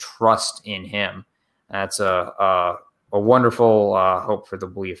can trust in him. That's a wonderful hope for the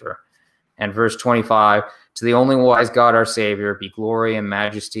believer. And verse 25, to the only wise God, our Savior, be glory and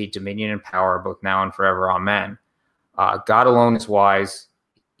majesty, dominion and power, both now and forever. Amen. God alone is wise.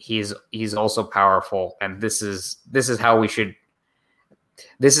 He's also powerful. And this is how we should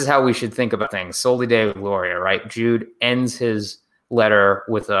think about things. Soli Deo Gloria, right? Jude ends his letter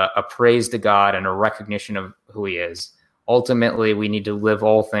with a praise to God and a recognition of who he is. Ultimately, we need to live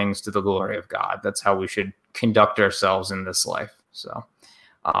all things to the glory of God. That's how we should conduct ourselves in this life. So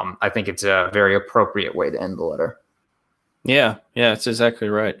I think it's a very appropriate way to end the letter. Yeah, it's exactly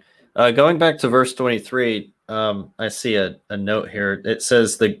right. Going back to verse 23, I see a note here. It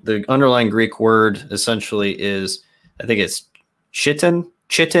says the underlying Greek word essentially is, I think it's chitin.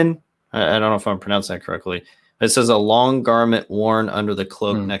 I don't know if I'm pronouncing that correctly. It says a long garment worn under the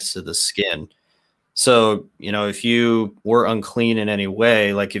cloak next to the skin. So, if you were unclean in any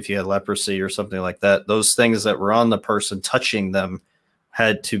way, like if you had leprosy or something like that, those things that were on the person touching them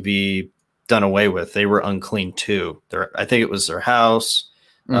had to be done away with. They were unclean too. I think it was their house.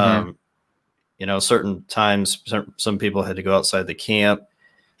 Certain times, some people had to go outside the camp.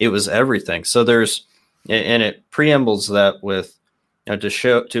 It was everything. So and it preambles that with,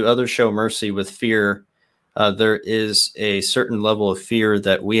 to others show mercy with fear. There is a certain level of fear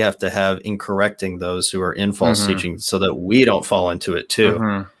that we have to have in correcting those who are in false teaching, so that we don't fall into it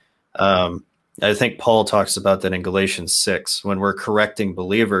too. I think Paul talks about that in Galatians 6 when we're correcting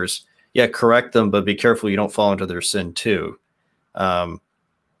believers. Yeah, correct them, but be careful you don't fall into their sin too.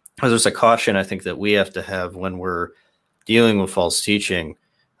 There's a caution I think that we have to have when we're dealing with false teaching,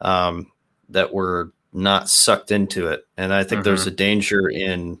 that we're not sucked into it. And I think there's a danger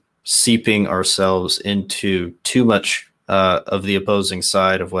in seeping ourselves into too much of the opposing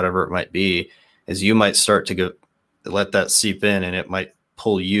side of whatever it might be, as you might start to let that seep in, and it might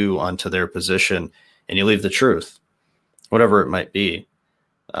pull you onto their position, and you leave the truth, whatever it might be.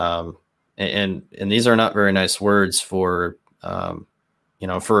 And these are not very nice words for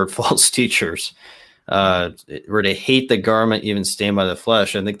for false teachers. We're to hate the garment even stained by the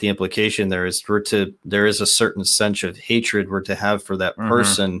flesh. I think the implication there is there is a certain sense of hatred we're to have for that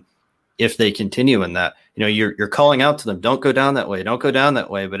person if they continue in that. You're calling out to them, don't go down that way, don't go down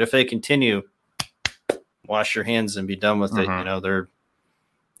that way. But if they continue, wash your hands and be done with it.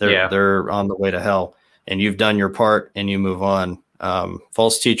 They're on the way to hell, and you've done your part and you move on.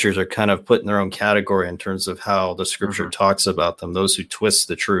 False teachers are kind of put in their own category in terms of how the scripture talks about them, those who twist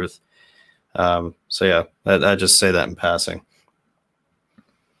the truth. I just say that in passing.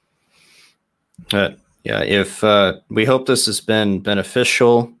 If we hope this has been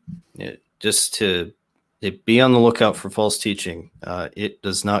beneficial, just to be on the lookout for false teaching. It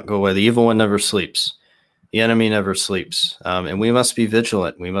does not go away. The evil one never sleeps. The enemy never sleeps. And we must be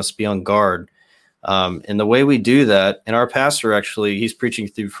vigilant. We must be on guard. And the way we do that, and our pastor, actually, he's preaching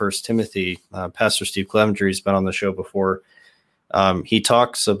through 1 Timothy, Pastor Steve Clevenger, he's been on the show before. He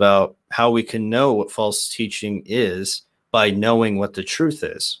talks about how we can know what false teaching is by knowing what the truth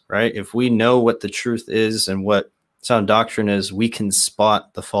is, right? If we know what the truth is and what sound doctrine is, we can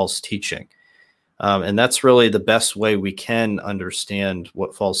spot the false teaching. And that's really the best way we can understand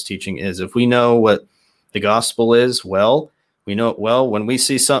what false teaching is. If we know what the gospel is, we know it well. When we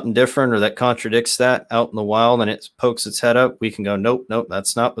see something different or that contradicts that out in the wild and it pokes its head up, we can go, nope,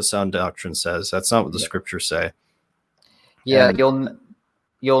 that's not what sound doctrine says. That's not what the scriptures say. Yeah, and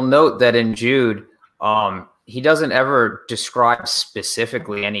you'll note that in Jude, he doesn't ever describe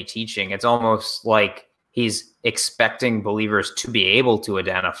specifically any teaching. It's almost like he's expecting believers to be able to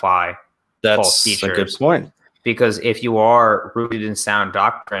identify false teachers. That's a good point. Because if you are rooted in sound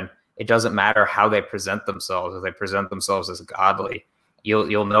doctrine, it doesn't matter how they present themselves. If they present themselves as godly,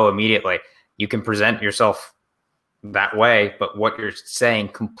 you'll know immediately. You can present yourself that way, but what you're saying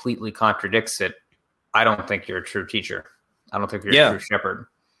completely contradicts it. I don't think you're a true teacher. I don't think you're a true shepherd.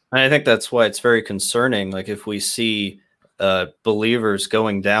 And I think that's why it's very concerning. Like if we see believers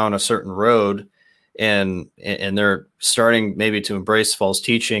going down a certain road and they're starting maybe to embrace false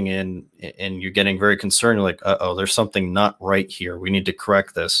teaching and you're getting very concerned, like, there's something not right here. We need to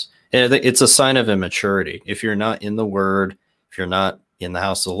correct this. And I think it's a sign of immaturity. If you're not in the word, if you're not in the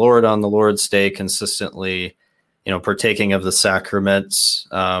house of the Lord on the Lord's day consistently, partaking of the sacraments,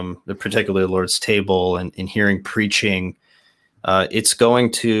 particularly the Lord's table and hearing preaching, it's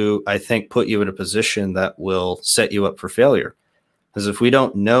going to, I think, put you in a position that will set you up for failure. Because if we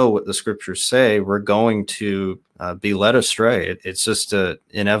don't know what the scriptures say, we're going to be led astray. It's just an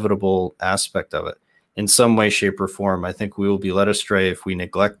inevitable aspect of it. In some way, shape, or form, I think we will be led astray if we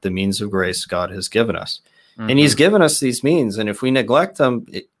neglect the means of grace God has given us. And he's given us these means. And if we neglect them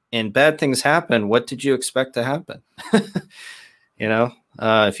and bad things happen, what did you expect to happen?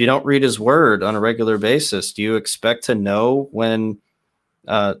 If you don't read his word on a regular basis, do you expect to know when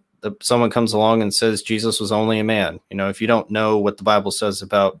someone comes along and says Jesus was only a man? If you don't know what the Bible says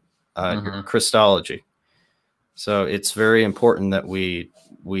about your Christology. So it's very important that we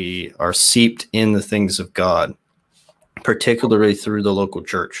are seeped in the things of God, particularly through the local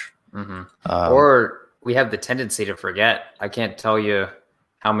church. Or we have the tendency to forget. I can't tell you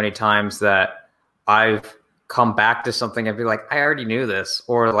how many times that I've come back to something and be like, I already knew this,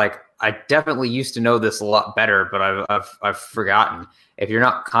 or like, I definitely used to know this a lot better, but I've forgotten. If you're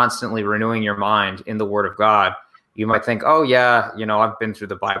not constantly renewing your mind in the Word of God, you might think, oh yeah, I've been through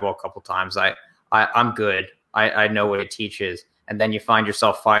the Bible a couple times. I'm good. I know what it teaches. And then you find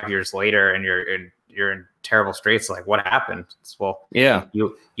yourself 5 years later and you're in terrible straits. Like, what happened? Well, Yeah.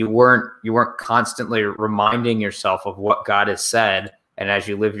 You weren't constantly reminding yourself of what God has said. And as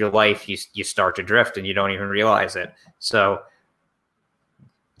you live your life, you start to drift and you don't even realize it. So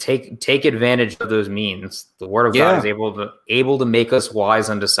take advantage of those means. The Word of God is able to make us wise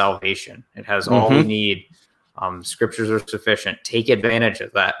unto salvation. It has all we need. Scriptures are sufficient. Take advantage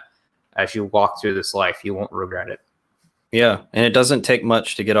of that as you walk through this life. You won't regret it. Yeah, and it doesn't take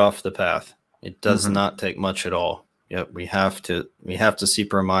much to get off the path. It does not take much at all. Yep, we have to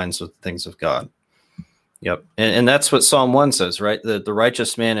seep our minds with things of God. Yep, and that's what Psalm 1 says, right? The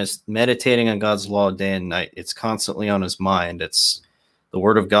righteous man is meditating on God's law day and night. It's constantly on his mind. It's the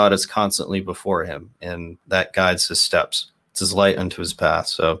Word of God is constantly before him, and that guides his steps. It's his light unto his path.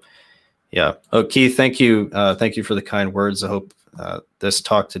 So, yeah. Oh, Keith, thank you. Thank you for the kind words. I hope this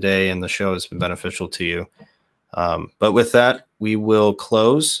talk today and the show has been beneficial to you. But with that, we will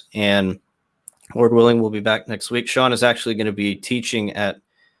close, and Lord willing, we'll be back next week. Sean is actually going to be teaching at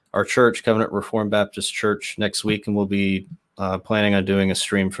our church, Covenant Reformed Baptist Church, next week, and we'll be planning on doing a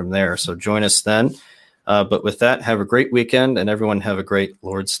stream from there. So join us then. But with that, have a great weekend, and everyone have a great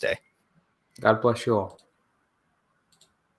Lord's Day. God bless you all.